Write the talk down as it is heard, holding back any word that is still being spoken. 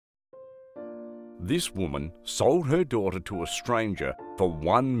This woman sold her daughter to a stranger for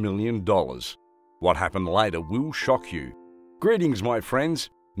 $1 million. What happened later will shock you. Greetings, my friends.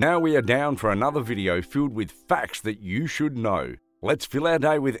 Now we are down for another video filled with facts that you should know. Let's fill our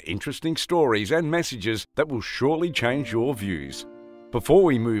day with interesting stories and messages that will surely change your views. Before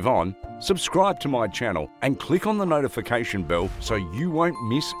we move on, subscribe to my channel and click on the notification bell so you won't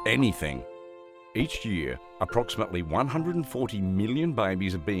miss anything. Each year, approximately 140 million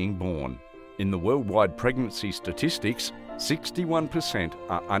babies are being born. In the worldwide pregnancy statistics, 61%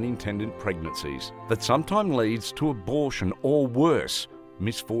 are unintended pregnancies that sometimes leads to abortion or worse,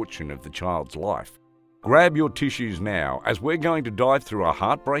 misfortune of the child's life. Grab your tissues now as we're going to dive through a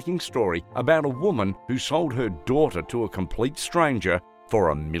heartbreaking story about a woman who sold her daughter to a complete stranger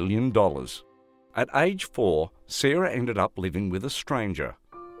for $1 million. At age 4, Sarah ended up living with a stranger.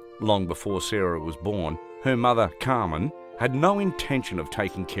 Long before Sarah was born, her mother, Carmen, had no intention of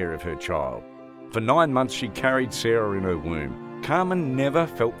taking care of her child. For 9 months she carried Sarah in her womb. Carmen never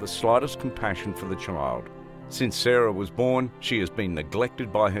felt the slightest compassion for the child. Since Sarah was born, she has been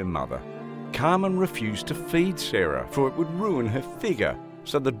neglected by her mother. Carmen refused to feed Sarah, for it would ruin her figure,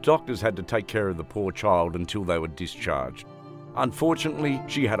 so the doctors had to take care of the poor child until they were discharged. Unfortunately,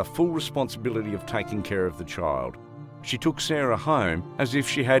 she had a full responsibility of taking care of the child. She took Sarah home as if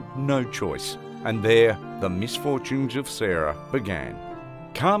she had no choice, and there the misfortunes of Sarah began.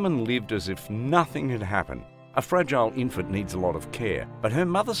 Carmen lived as if nothing had happened. A fragile infant needs a lot of care, but her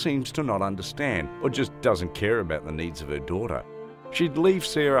mother seems to not understand or just doesn't care about the needs of her daughter. She'd leave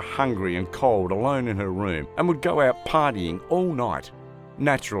Sarah hungry and cold alone in her room and would go out partying all night.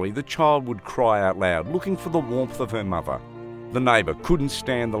 Naturally, the child would cry out loud, looking for the warmth of her mother. The neighbour couldn't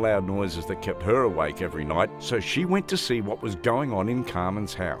stand the loud noises that kept her awake every night, so she went to see what was going on in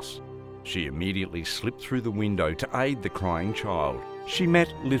Carmen's house. She immediately slipped through the window to aid the crying child. She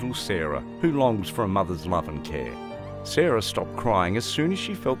met little Sarah, who longs for a mother's love and care. Sarah stopped crying as soon as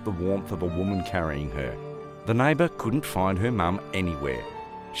she felt the warmth of a woman carrying her. The neighbour couldn't find her mum anywhere.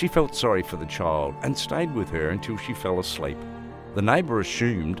 She felt sorry for the child and stayed with her until she fell asleep. The neighbour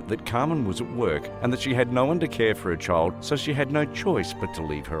assumed that Carmen was at work and that she had no one to care for her child, so she had no choice but to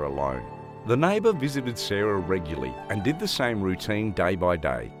leave her alone. The neighbour visited Sarah regularly and did the same routine day by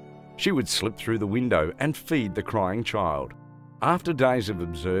day. She would slip through the window and feed the crying child. After days of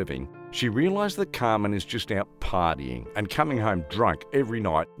observing, she realised that Carmen is just out partying and coming home drunk every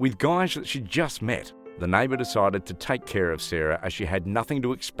night with guys that she just met. The neighbour decided to take care of Sarah as she had nothing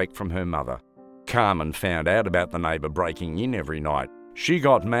to expect from her mother. Carmen found out about the neighbour breaking in every night. She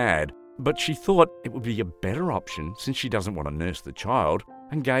got mad, but she thought it would be a better option since she doesn't want to nurse the child,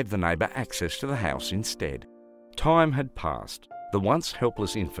 and gave the neighbour access to the house instead. Time had passed. The once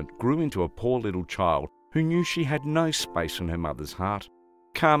helpless infant grew into a poor little child who knew she had no space in her mother's heart.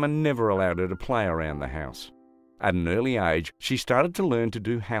 Carmen never allowed her to play around the house. At an early age, she started to learn to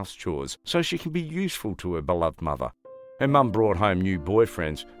do house chores so she can be useful to her beloved mother. Her mum brought home new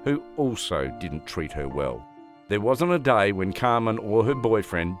boyfriends who also didn't treat her well. There wasn't a day when Carmen or her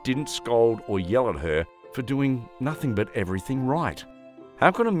boyfriend didn't scold or yell at her for doing nothing but everything right.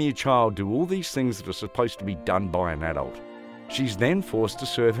 How could a mere child do all these things that are supposed to be done by an adult? She's then forced to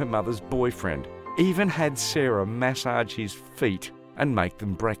serve her mother's boyfriend, even had Sarah massage his feet and make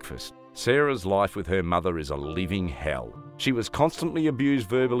them breakfast. Sarah's life with her mother is a living hell. She was constantly abused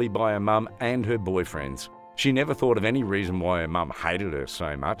verbally by her mum and her boyfriends. She never thought of any reason why her mum hated her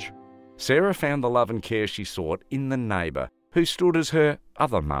so much. Sarah found the love and care she sought in the neighbour, who stood as her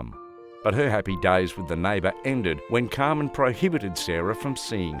other mum. But her happy days with the neighbour ended when Carmen prohibited Sarah from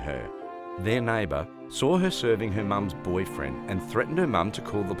seeing her. Their neighbour saw her serving her mum's boyfriend and threatened her mum to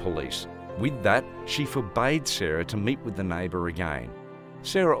call the police. With that, she forbade Sarah to meet with the neighbour again.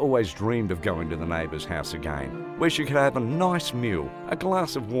 Sarah always dreamed of going to the neighbour's house again, where she could have a nice meal, a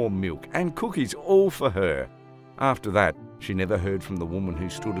glass of warm milk and cookies all for her. After that, she never heard from the woman who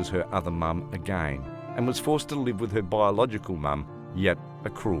stood as her other mum again, and was forced to live with her biological mum, yet a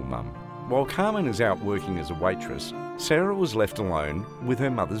cruel mum. While Carmen is out working as a waitress, Sarah was left alone with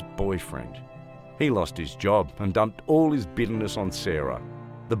her mother's boyfriend. He lost his job and dumped all his bitterness on Sarah.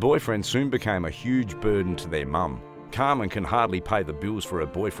 The boyfriend soon became a huge burden to their mum. Carmen can hardly pay the bills for her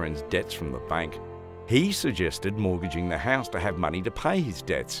boyfriend's debts from the bank. He suggested mortgaging the house to have money to pay his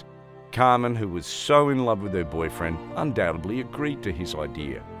debts. Carmen, who was so in love with her boyfriend, undoubtedly agreed to his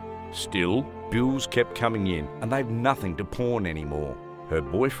idea. Still, bills kept coming in and they've nothing to pawn anymore. Her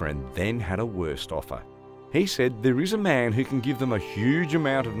boyfriend then had a worse offer. He said there is a man who can give them a huge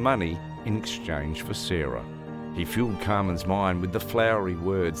amount of money in exchange for Sarah. He filled Carmen's mind with the flowery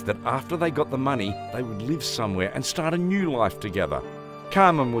words that after they got the money, they would live somewhere and start a new life together.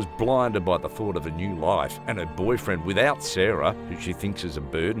 Carmen was blinded by the thought of a new life and her boyfriend without Sarah, who she thinks is a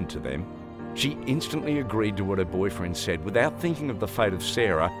burden to them. She instantly agreed to what her boyfriend said without thinking of the fate of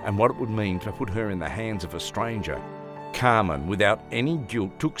Sarah and what it would mean to put her in the hands of a stranger. Carmen, without any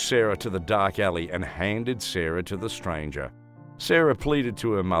guilt, took Sarah to the dark alley and handed Sarah to the stranger. Sarah pleaded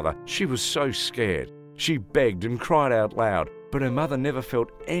to her mother. She was so scared. She begged and cried out loud, but her mother never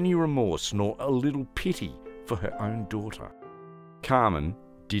felt any remorse nor a little pity for her own daughter. Carmen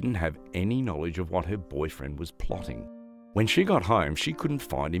didn't have any knowledge of what her boyfriend was plotting. When she got home, she couldn't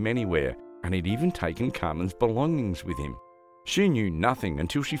find him anywhere, and he'd even taken Carmen's belongings with him. She knew nothing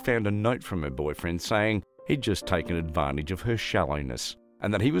until she found a note from her boyfriend saying he'd just taken advantage of her shallowness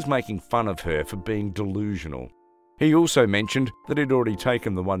and that he was making fun of her for being delusional. He also mentioned that he'd already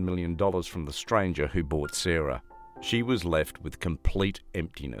taken the $1 million from the stranger who bought Sarah. She was left with complete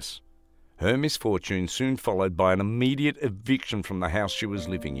emptiness. Her misfortune soon followed by an immediate eviction from the house she was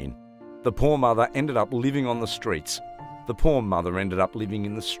living in. The poor mother ended up living on the streets.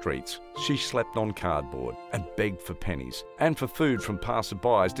 She slept on cardboard and begged for pennies and for food from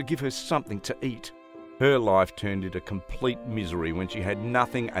passerbys to give her something to eat. Her life turned into complete misery when she had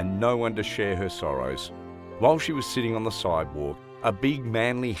nothing and no one to share her sorrows. While she was sitting on the sidewalk, a big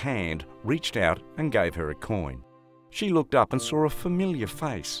manly hand reached out and gave her a coin. She looked up and saw a familiar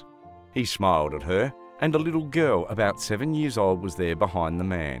face. He smiled at her, and a little girl about 7 years old was there behind the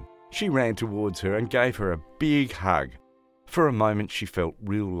man. She ran towards her and gave her a big hug. For a moment she felt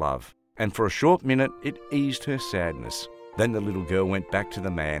real love, and for a short minute it eased her sadness. Then the little girl went back to the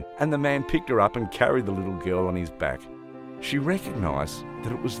man, and the man picked her up and carried the little girl on his back. She recognized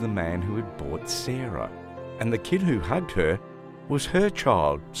that it was the man who had bought Sarah, and the kid who hugged her was her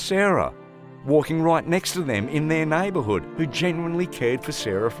child, Sarah, walking right next to them in their neighborhood, who genuinely cared for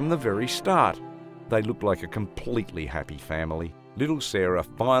Sarah from the very start. They looked like a completely happy family. Little Sarah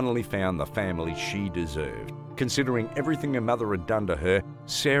finally found the family she deserved. Considering everything her mother had done to her,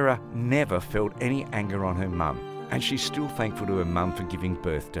 Sarah never felt any anger on her mum, and she's still thankful to her mum for giving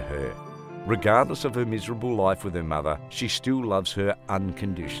birth to her. Regardless of her miserable life with her mother, she still loves her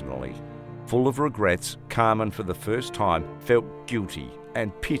unconditionally. Full of regrets, Carmen for the first time felt guilty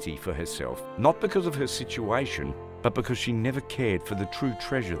and pity for herself, not because of her situation, but because she never cared for the true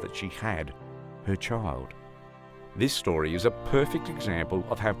treasure that she had, her child. This story is a perfect example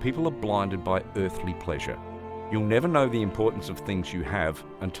of how people are blinded by earthly pleasure. You'll never know the importance of things you have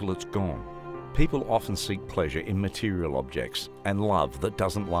until it's gone. People often seek pleasure in material objects and love that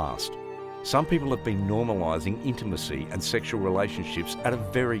doesn't last. Some people have been normalizing intimacy and sexual relationships at a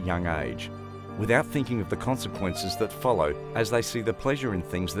very young age, without thinking of the consequences that follow as they see the pleasure in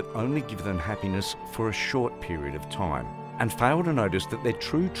things that only give them happiness for a short period of time, and fail to notice that their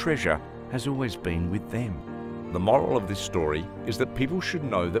true treasure has always been with them. The moral of this story is that people should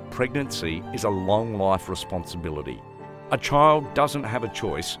know that pregnancy is a long life responsibility. A child doesn't have a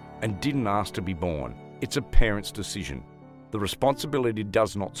choice and didn't ask to be born. It's a parent's decision. The responsibility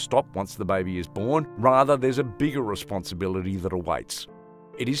does not stop once the baby is born, rather there's a bigger responsibility that awaits.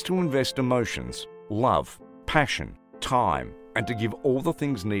 It is to invest emotions, love, passion, time, and to give all the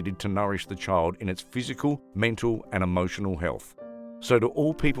things needed to nourish the child in its physical, mental, and emotional health. So to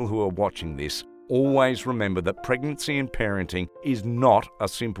all people who are watching this, always remember that pregnancy and parenting is not a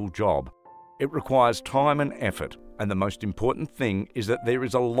simple job. It requires time and effort, and the most important thing is that there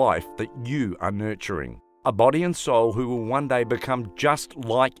is a life that you are nurturing, a body and soul who will one day become just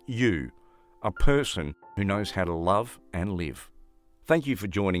like you, a person who knows how to love and live. Thank you for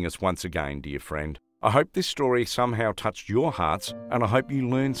joining us once again, dear friend. I hope this story somehow touched your hearts, and I hope you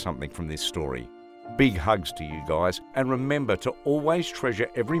learned something from this story. Big hugs to you guys, and remember to always treasure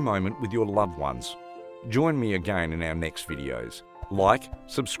every moment with your loved ones. Join me again in our next videos. Like,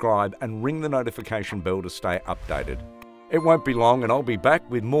 subscribe, and ring the notification bell to stay updated. It won't be long and I'll be back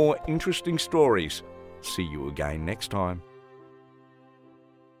with more interesting stories. See you again next time.